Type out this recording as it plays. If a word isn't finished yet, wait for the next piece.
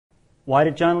Why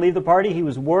did John leave the party? He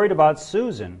was worried about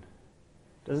Susan.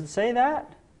 Does it say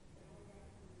that?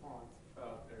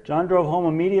 John drove home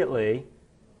immediately.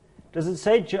 Does it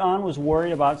say John was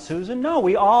worried about Susan? No,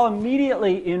 we all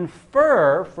immediately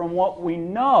infer from what we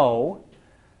know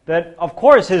that, of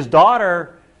course, his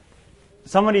daughter,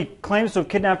 somebody claims to have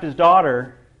kidnapped his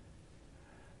daughter,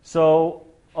 so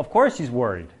of course he's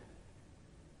worried.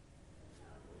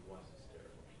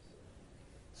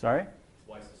 Sorry? His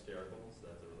wife's hysterical, so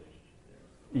that's a relationship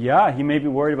there. Yeah, he may be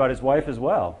worried about his wife as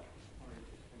well.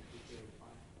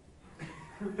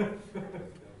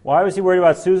 Why was he worried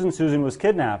about Susan? Susan was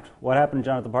kidnapped. What happened to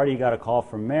John at the party? He got a call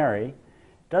from Mary.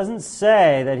 It doesn't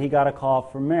say that he got a call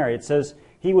from Mary. It says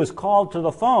he was called to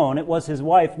the phone. It was his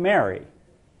wife, Mary.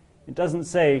 It doesn't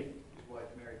say... His wife,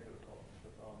 Mary, could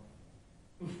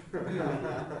have called the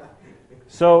phone.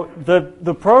 So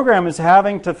the program is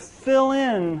having to fill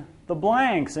in the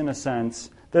blanks, in a sense,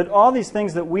 that all these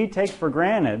things that we take for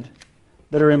granted,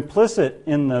 that are implicit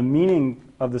in the meaning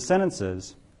of the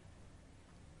sentences...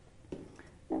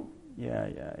 Yeah.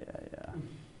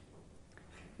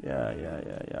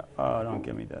 Oh, don't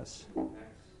give me this.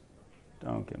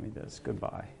 Don't give me this.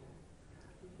 Goodbye.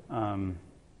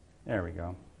 There we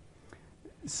go.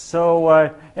 So,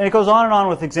 and it goes on and on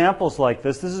with examples like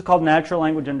this. This is called natural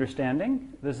language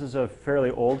understanding. This is a fairly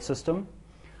old system.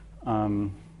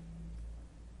 And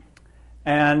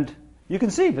you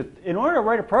can see that in order to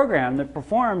write a program that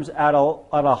performs at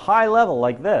a high level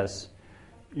like this,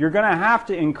 you're going to have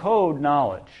to encode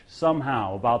knowledge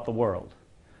somehow about the world.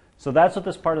 So that's what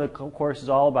this part of the course is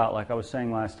all about, like I was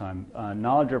saying last time,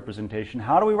 knowledge representation.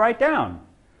 How do we write down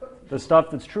the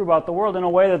stuff that's true about the world in a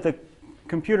way that the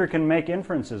computer can make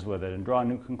inferences with it and draw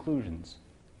new conclusions?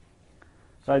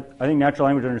 So I think natural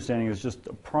language understanding is just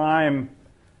a prime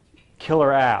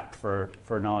killer app for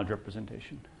knowledge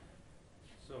representation.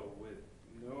 So with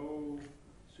no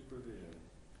supervision,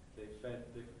 they fed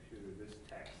the computer this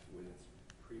text with its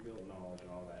pre-built knowledge and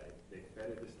all that. They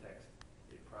fed it this text,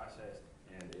 it processed,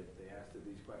 and they asked it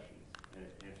these questions, and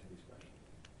it answered these questions.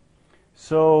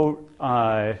 So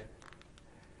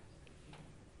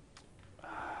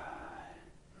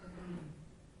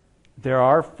there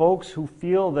are folks who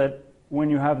feel that when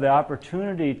you have the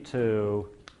opportunity to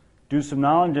do some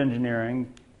knowledge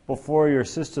engineering before your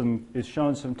system is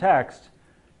shown some text,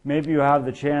 maybe you have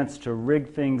the chance to rig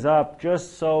things up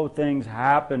just so things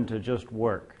happen to just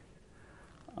work.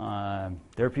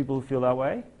 There are people who feel that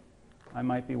way. I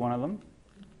might be one of them.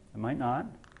 I might not.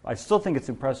 I still think it's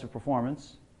impressive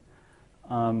performance.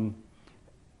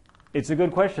 It's a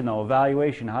good question, though,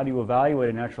 evaluation. How do you evaluate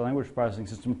a natural language processing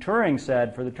system? Turing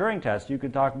said for the Turing test, you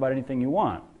could talk about anything you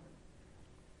want.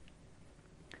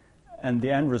 And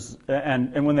the end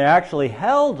and when they actually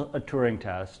held a Turing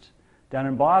test down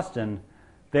in Boston,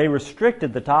 they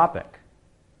restricted the topic.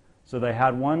 So they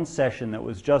had one session that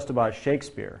was just about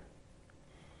Shakespeare.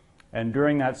 And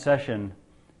during that session,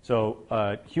 so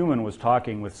a human was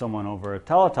talking with someone over a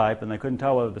teletype, and they couldn't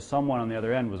tell whether the someone on the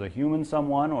other end was a human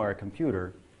someone or a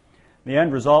computer. The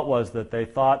end result was that they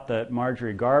thought that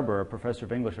Marjorie Garber, a professor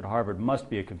of English at Harvard, must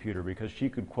be a computer because she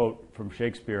could quote from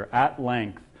Shakespeare at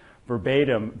length,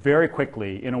 verbatim, very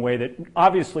quickly, in a way that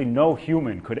obviously no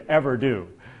human could ever do.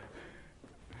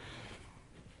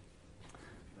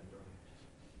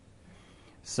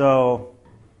 So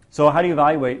how do you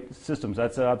evaluate systems?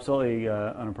 That's absolutely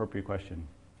an appropriate question.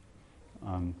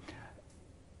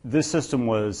 This system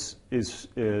is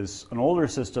an older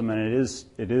system, and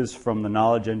it is from the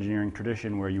knowledge engineering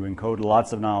tradition where you encode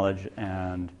lots of knowledge,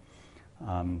 and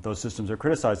those systems are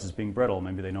criticized as being brittle.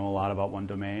 Maybe they know a lot about one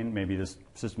domain. Maybe this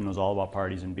system knows all about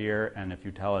parties and beer, and if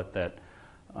you tell it that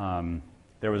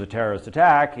there was a terrorist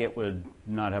attack, it would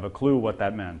not have a clue what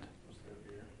that meant.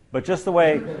 But just the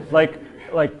way,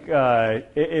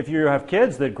 if you have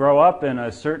kids that grow up in a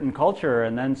certain culture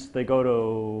and then they go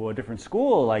to a different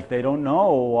school, like they don't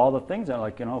know all the things.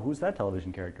 Like, who's that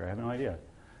television character? I have no idea.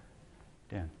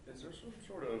 Dan. Is there some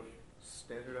sort of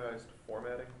standardized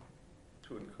formatting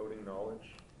to encoding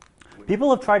knowledge? People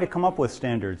have tried to come up with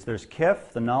standards. There's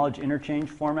KIF, the knowledge interchange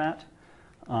format.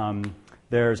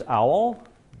 There's OWL,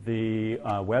 the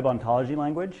web ontology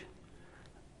language.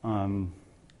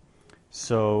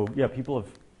 So yeah, people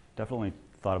have definitely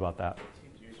thought about that. It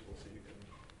seems useful so you can...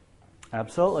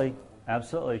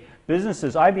 Absolutely.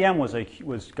 Businesses,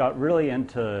 IBM got really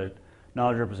into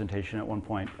knowledge representation at one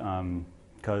point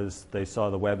because they saw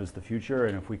the web as the future,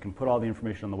 and if we can put all the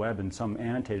information on the web in some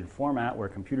annotated format where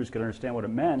computers could understand what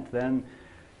it meant, then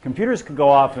computers could go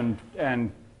off and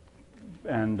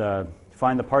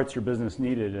find the parts your business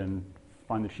needed and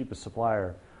find the cheapest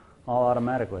supplier all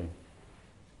automatically.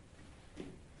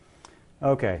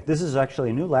 Okay, this is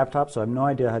actually a new laptop, so I have no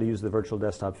idea how to use the virtual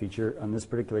desktop feature on this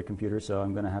particular computer, so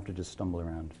I'm going to have to just stumble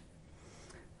around.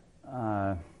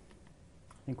 I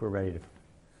think we're ready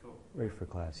for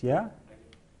class. Yeah?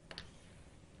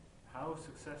 How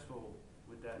successful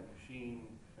would that machine,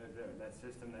 that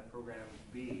system, that program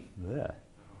be? Yeah.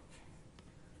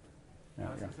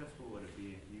 How successful would it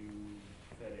be if you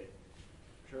fed it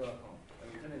Sherlock Holmes? I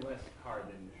mean, it's anything less hard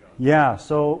than Sherlock Holmes. Yeah,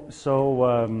 so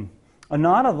a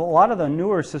lot of the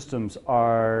newer systems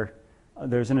are,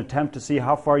 there's an attempt to see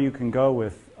how far you can go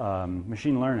with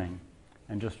machine learning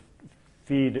and just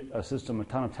feed a system a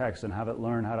ton of text and have it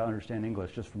learn how to understand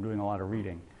English just from doing a lot of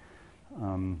reading.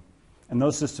 And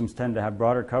those systems tend to have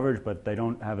broader coverage, but they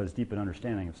don't have as deep an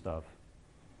understanding of stuff.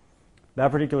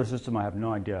 That particular system, I have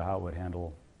no idea how it would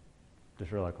handle the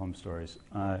Sherlock Holmes stories.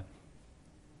 I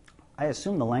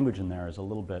assume the language in there is a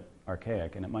little bit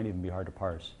archaic, and it might even be hard to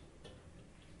parse.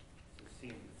 It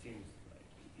seems like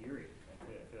eerie. I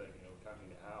feel like, talking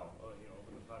to Hal,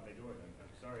 open the pod bay door. I'm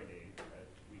sorry, Dave,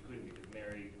 we couldn't because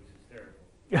Mary was hysterical.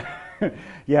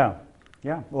 Yeah.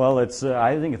 Well, it's.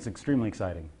 I think it's extremely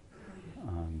exciting.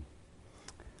 Does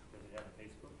it have a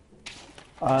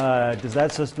Facebook? Does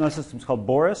that system's called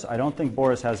Boris? I don't think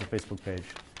Boris has a Facebook page.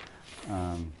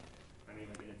 I mean,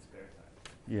 like in its spare time.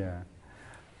 Yeah.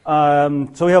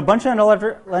 So we have a bunch of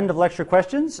end of lecture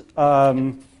questions.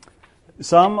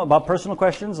 Some about personal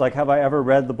questions, like have I ever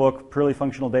read the book Purely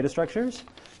Functional Data Structures?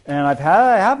 And I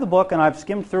have the book and I've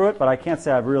skimmed through it, but I can't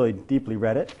say I've really deeply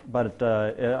read it. But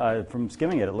from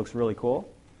skimming it, it looks really cool.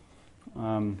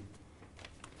 Someone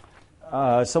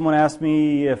asked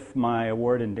me if my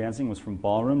award in dancing was from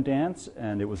ballroom dance,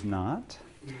 and it was not.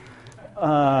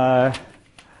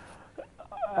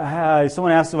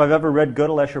 Someone asked if I've ever read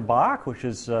Gödel, Escher, Bach, which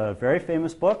is a very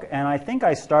famous book, and I think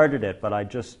I started it, but I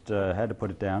just had to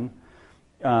put it down.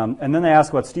 And then they asked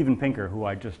about Steven Pinker, who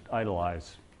I just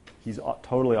idolize. He's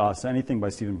totally awesome. Anything by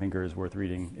Steven Pinker is worth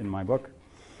reading in my book.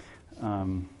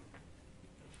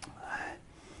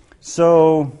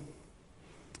 Someone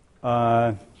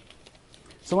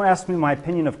asked me my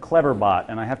opinion of Cleverbot,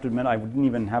 and I have to admit I didn't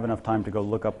even have enough time to go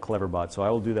look up Cleverbot, so I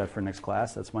will do that for next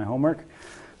class. That's my homework.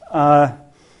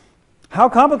 How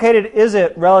complicated is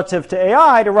it relative to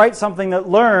AI to write something that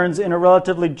learns in a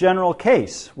relatively general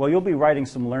case? Well, you'll be writing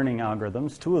some learning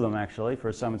algorithms, 2 of them actually, for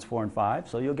assignments 4 and 5,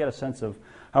 so you'll get a sense of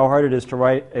how hard it is to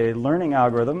write a learning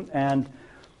algorithm. And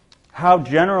how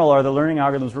general are the learning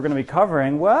algorithms we're going to be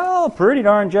covering? Well, pretty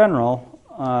darn general.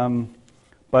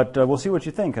 But we'll see what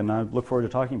you think, and I look forward to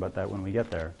talking about that when we get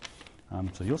there.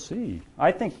 So you'll see.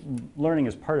 I think learning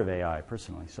is part of AI,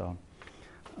 personally. So,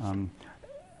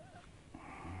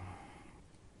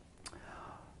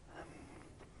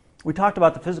 we talked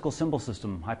about the physical symbol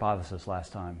system hypothesis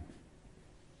last time.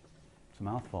 It's a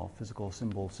mouthful, physical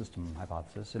symbol system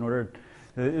hypothesis. It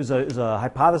was a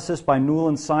hypothesis by Newell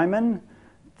and Simon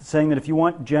saying that if you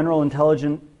want general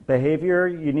intelligent behavior,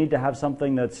 you need to have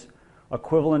something that's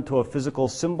equivalent to a physical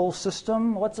symbol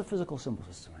system. What's a physical symbol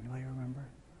system? Anybody remember?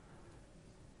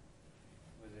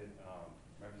 Was it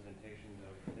representations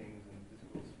of things in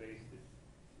physical space that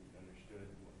you understood?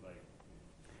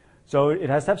 So it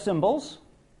has to have symbols.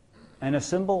 And a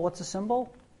symbol, what's a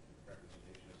symbol?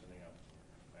 Representation of something else,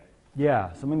 right?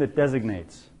 Yeah, something that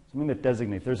designates. Something that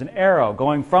designates. There's an arrow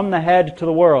going from the head to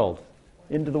the world,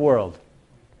 into the world.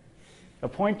 A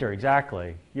pointer,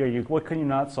 exactly. Yeah, what can you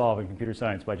not solve in computer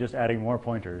science by just adding more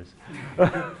pointers?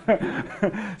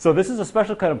 So this is a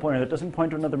special kind of pointer that doesn't point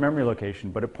to another memory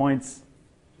location, but it points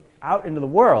out into the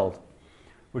world,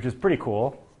 which is pretty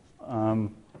cool.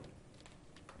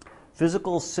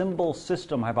 Physical symbol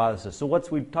system hypothesis. So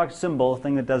we talked symbol,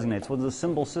 thing that designates. What's a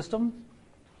symbol system?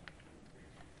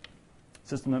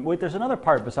 Wait, there's another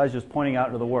part besides just pointing out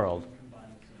into the world.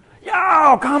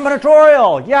 Yeah,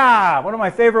 combinatorial. Yeah, one of my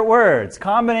favorite words.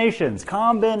 Combinations,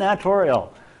 combinatorial.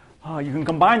 Oh, you can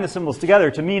combine the symbols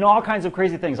together to mean all kinds of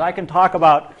crazy things. I can talk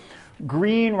about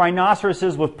green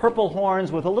rhinoceroses with purple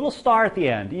horns with a little star at the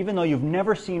end. Even though you've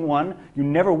never seen one, you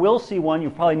never will see one,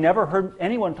 you've probably never heard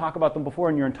anyone talk about them before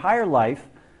in your entire life.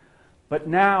 But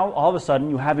now, all of a sudden,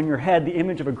 you have in your head the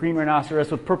image of a green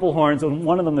rhinoceros with purple horns, and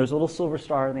one of them there's a little silver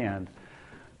star in the end.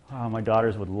 Oh, my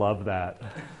daughters would love that.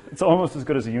 It's almost as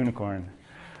good as a unicorn.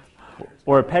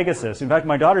 Or a Pegasus. In fact,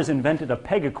 my daughters invented a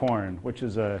pegacorn, which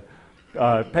is a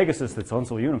Pegasus that's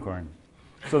also a unicorn.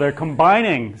 So they're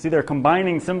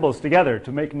combining symbols together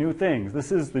to make new things.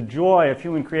 This is the joy of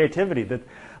human creativity.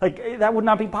 That would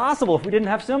not be possible if we didn't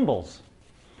have symbols.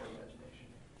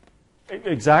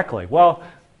 Exactly. Well,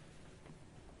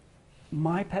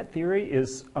 my pet theory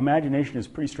is imagination is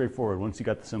pretty straightforward once you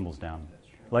got the symbols down.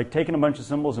 Like taking a bunch of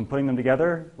symbols and putting them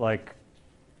together, like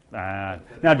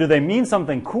Now, do they mean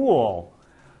something cool?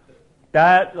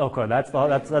 That's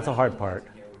a hard part.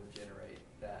 Here would generate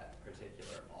that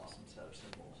particular awesome set of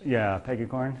symbols. Yeah,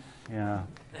 pegacorn. Yeah,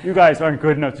 you guys aren't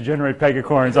good enough to generate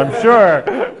pegacorns, I'm sure.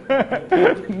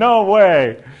 No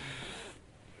way.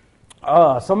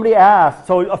 Somebody asked.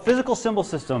 So a physical symbol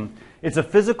system. It's a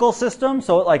physical system,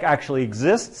 so it like actually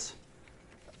exists,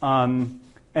 and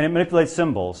it manipulates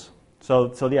symbols.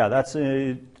 So yeah, that's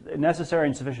necessary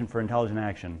and sufficient for intelligent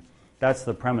action. That's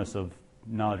the premise of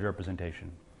knowledge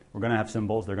representation. We're going to have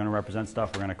symbols. They're going to represent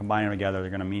stuff. We're going to combine them together. They're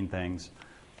going to mean things.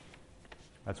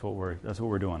 That's what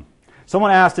we're doing. Someone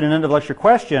asked in an end of lecture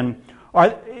question: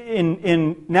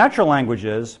 in natural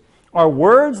languages, are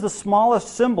words the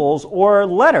smallest symbols or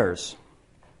letters?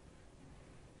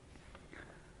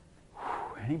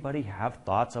 Anybody have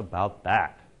thoughts about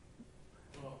that?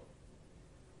 Well,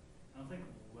 I don't think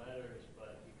letters,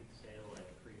 but you could say like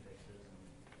prefixes,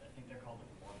 and I think they're called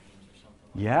like morphemes or something.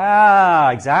 Like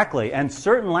Yeah, exactly. And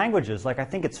certain languages, like I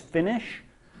think it's Finnish.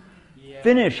 Yeah.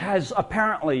 Finnish has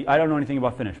apparently, I don't know anything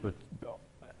about Finnish, but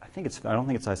I don't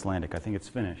think it's Icelandic. I think it's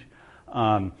Finnish.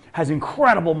 Has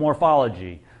incredible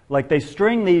morphology. Like they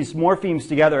string these morphemes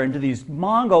together into these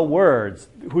Mongo words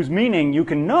whose meaning you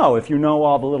can know if you know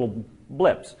all the little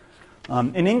blips.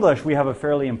 In English, we have a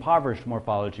fairly impoverished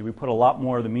morphology. We put a lot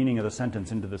more of the meaning of the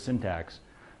sentence into the syntax.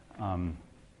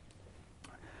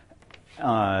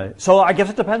 So I guess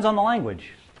it depends on the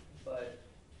language. But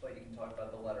you can talk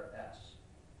about the letter S.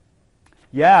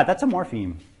 Yeah, that's a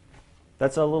morpheme.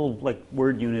 That's a little like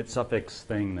word unit suffix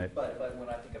thing that. But when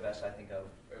I think of S, I think of,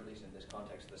 or at least in this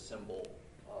context, the symbol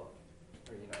of,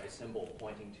 or a symbol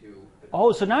pointing to the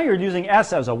Oh, so now you're using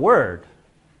S as a word.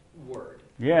 word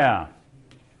Yeah.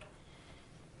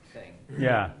 thing.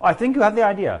 Yeah. I think you have the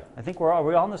idea. I think are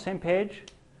we all on the same page?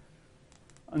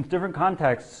 In different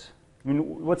contexts. I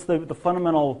mean, what's the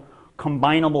fundamental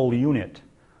combinable unit?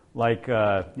 Like,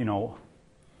 an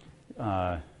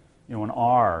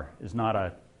R is not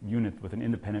a unit with an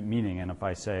independent meaning. And if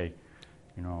I say,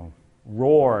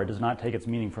 roar, does not take its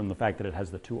meaning from the fact that it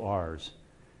has the two R's.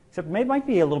 Except it might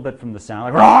be a little bit from the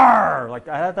sound, like roar! Like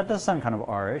that does sound kind of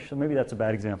R-ish, so maybe that's a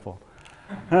bad example.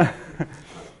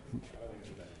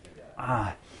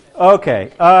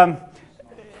 Okay.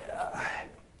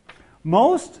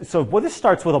 This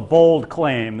starts with a bold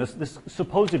claim. This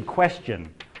supposed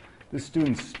question. This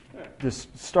student's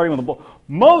starting with a bold.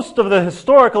 Most of the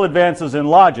historical advances in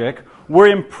logic were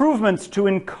improvements to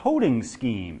encoding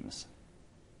schemes.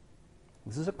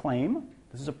 This is a claim.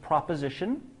 This is a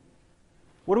proposition.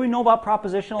 What do we know about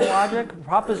propositional logic?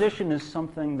 Proposition is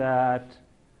something that.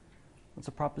 What's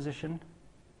a proposition?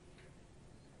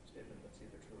 Statement that's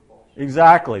either true or false.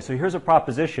 Exactly. So here's a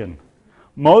proposition.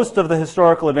 Most of the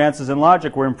historical advances in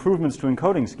logic were improvements to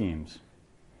encoding schemes.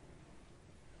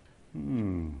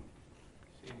 Seems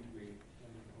to be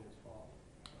holds fall.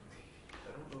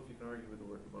 I don't know if you can argue with the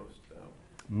word most, though.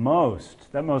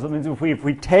 Most. That means if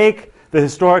we take the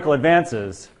historical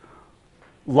advances,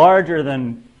 larger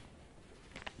than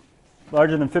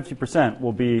 50%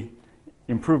 will be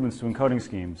improvements to encoding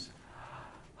schemes.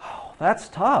 Oh, that's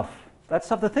tough. That's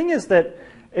tough. The thing is that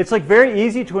it's like very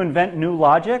easy to invent new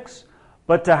logics,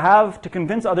 but to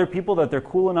convince other people that they're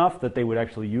cool enough that they would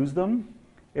actually use them,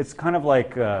 it's kind of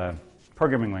like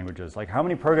programming languages. Like how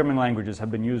many programming languages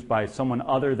have been used by someone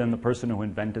other than the person who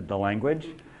invented the language,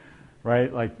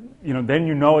 right? Like,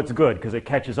 then it's good because it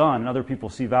catches on and other people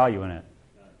see value in it.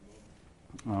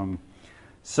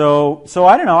 So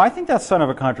I don't know. I think that's kind of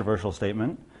a controversial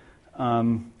statement.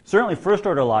 Certainly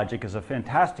first-order logic is a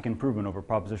fantastic improvement over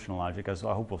propositional logic, as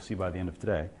I hope we'll see by the end of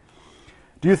today.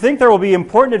 Do you think there will be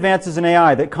important advances in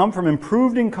AI that come from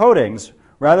improved encodings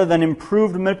rather than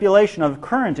improved manipulation of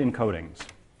current encodings?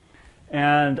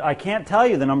 And I can't tell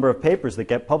you the number of papers that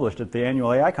get published at the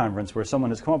annual AI conference where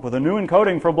someone has come up with a new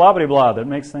encoding for blah, blah, blah that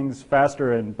makes things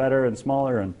faster and better and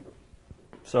smaller. And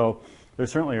so there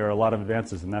certainly are a lot of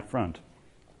advances in that front.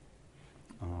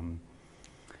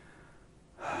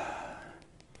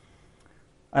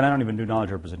 And I don't even do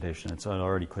knowledge representation. It's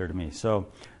already clear to me.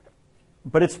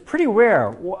 But it's pretty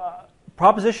rare.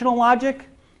 Propositional logic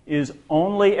is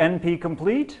only NP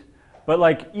complete, but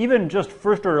like even just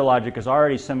first order logic is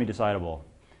already semi-decidable,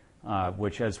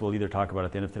 which, as we'll either talk about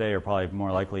at the end of today or probably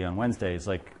more likely on Wednesday, is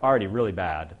like already really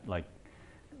bad. Like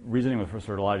reasoning with first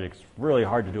order logic is really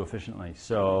hard to do efficiently.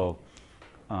 So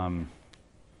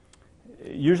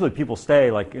usually people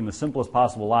stay like in the simplest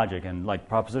possible logic, and like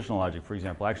propositional logic, for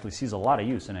example, actually sees a lot of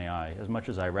use in AI. As much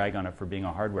as I rag on it for being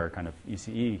a hardware kind of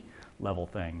ECE level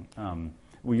thing,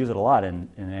 we use it a lot in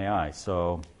AI.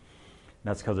 So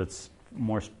that's because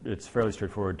it's fairly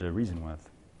straightforward to reason with.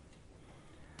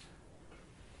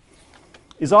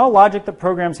 is all logic that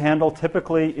programs handle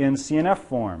typically in CNF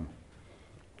form?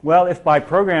 Well, if by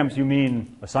programs you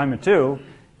mean assignment 2,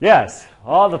 yes,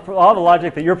 all the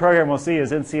logic that your program will see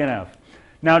is in CNF.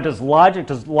 Now, does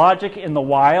logic in the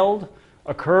wild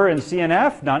occur in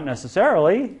CNF? Not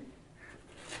necessarily.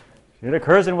 It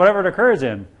occurs in whatever it occurs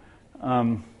in.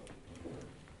 But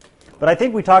I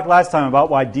think we talked last time about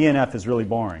why DNF is really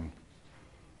boring.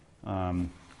 Does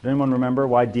anyone remember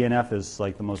why DNF is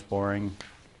like the most boring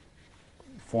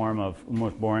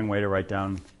way to write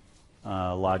down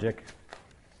logic?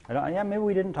 Yeah, maybe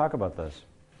we didn't talk about this.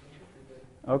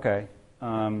 Okay.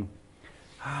 Now,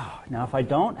 if I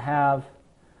don't have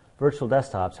virtual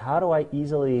desktops, how do I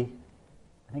easily...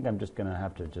 I think I'm just going to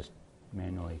have to just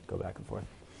manually go back and forth.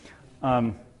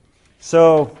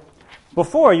 So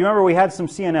before, you remember we had some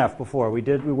CNF before. We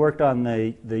worked on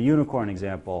the unicorn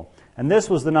example. And this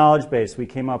was the knowledge base we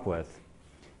came up with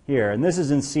here. And this is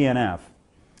in CNF.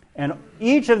 And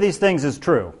each of these things is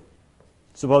true,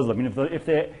 supposedly. I mean,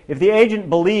 if the agent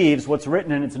believes what's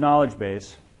written in its knowledge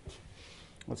base...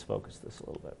 Let's focus this a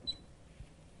little bit.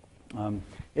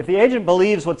 If the agent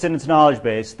believes what's in its knowledge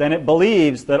base, then it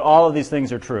believes that all of these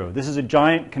things are true. This is a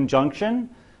giant conjunction.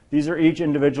 These are each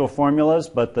individual formulas,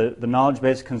 but the knowledge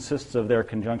base consists of their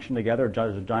conjunction together.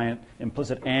 There's a giant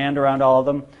implicit and around all of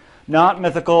them. Not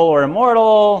mythical or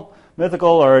immortal, mythical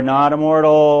or not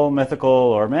immortal, mythical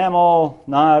or mammal,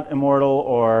 not immortal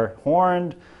or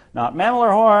horned, not mammal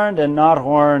or horned, and not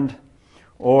horned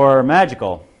or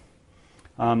magical.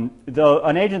 An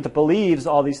agent that believes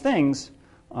all these things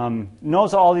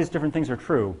knows all these different things are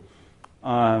true.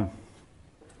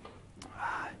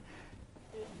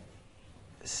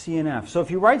 CNF. So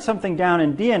if you write something down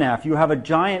in DNF, you have a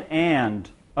giant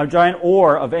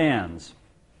or of ands.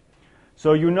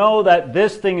 So you know that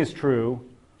this thing is true,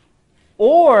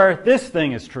 or this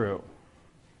thing is true,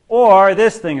 or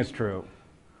this thing is true,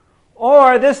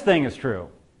 or this thing is true.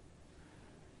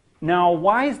 Now,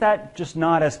 why is that just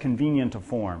not as convenient a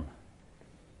form?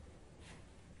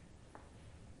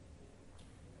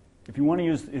 If you want to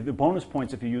use the bonus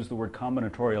points, if you use the word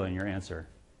combinatorial in your answer.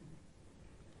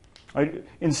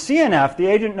 In CNF, the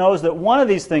agent knows that one of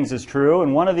these things is true,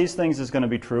 and one of these things is going to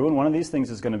be true, and one of these things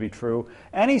is going to be true.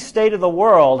 Any state of the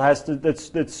world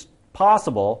that's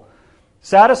possible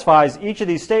satisfies each of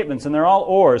these statements, and they're all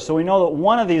ors. So we know that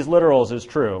one of these literals is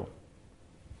true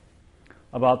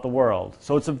about the world.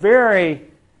 So it's a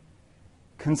very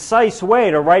concise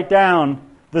way to write down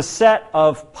the set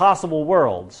of possible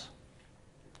worlds.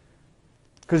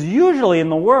 Because usually in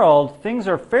the world, things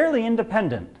are fairly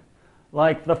independent.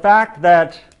 Like the fact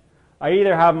that I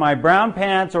either have my brown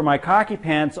pants or my khaki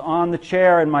pants on the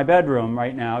chair in my bedroom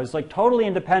right now is like totally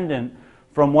independent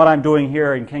from what I'm doing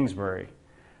here in Kingsbury.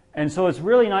 And so it's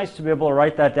really nice to be able to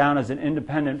write that down as an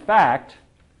independent fact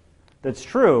that's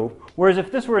true. Whereas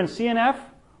if this were in CNF,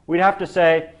 we'd have to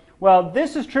say, well,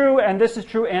 this is true, and this is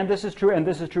true, and this is true, and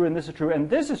this is true, and this is true, and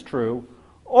this is true.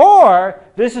 Or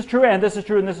this is true, and this is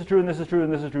true, and this is true, and this is true,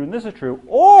 and this is true, and this is true.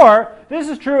 Or this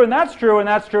is true, and that's true, and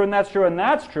that's true, and that's true, and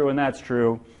that's true, and that's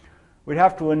true. We'd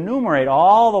have to enumerate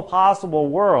all the possible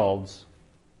worlds,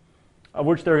 of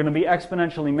which there are going to be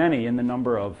exponentially many in the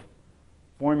number of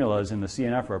formulas in the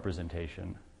CNF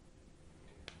representation.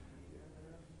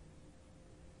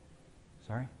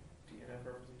 Sorry? DNF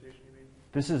representation, you mean?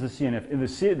 This is the CNF.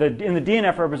 In the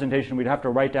DNF representation, we'd have to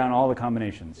write down all the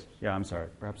combinations. Yeah, I'm sorry.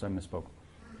 Perhaps I misspoke.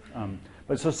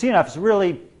 But so CNF is a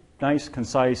really nice,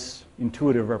 concise,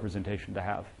 intuitive representation to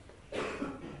have.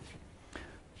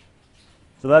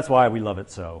 So that's why we love it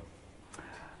so.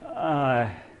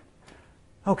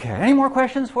 Okay, any more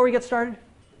questions before we get started?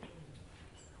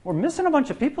 We're missing a bunch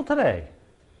of people today.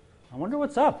 I wonder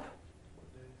what's up.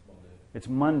 It's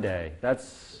Monday.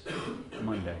 That's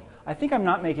Monday. I think I'm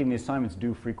not making the assignments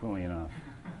due frequently enough.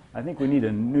 I think we need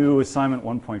a new assignment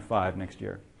 1.5 next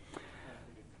year.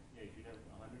 Yeah, you should have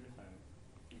 100 assignments.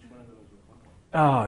 Each one of those with 1 point. Oh,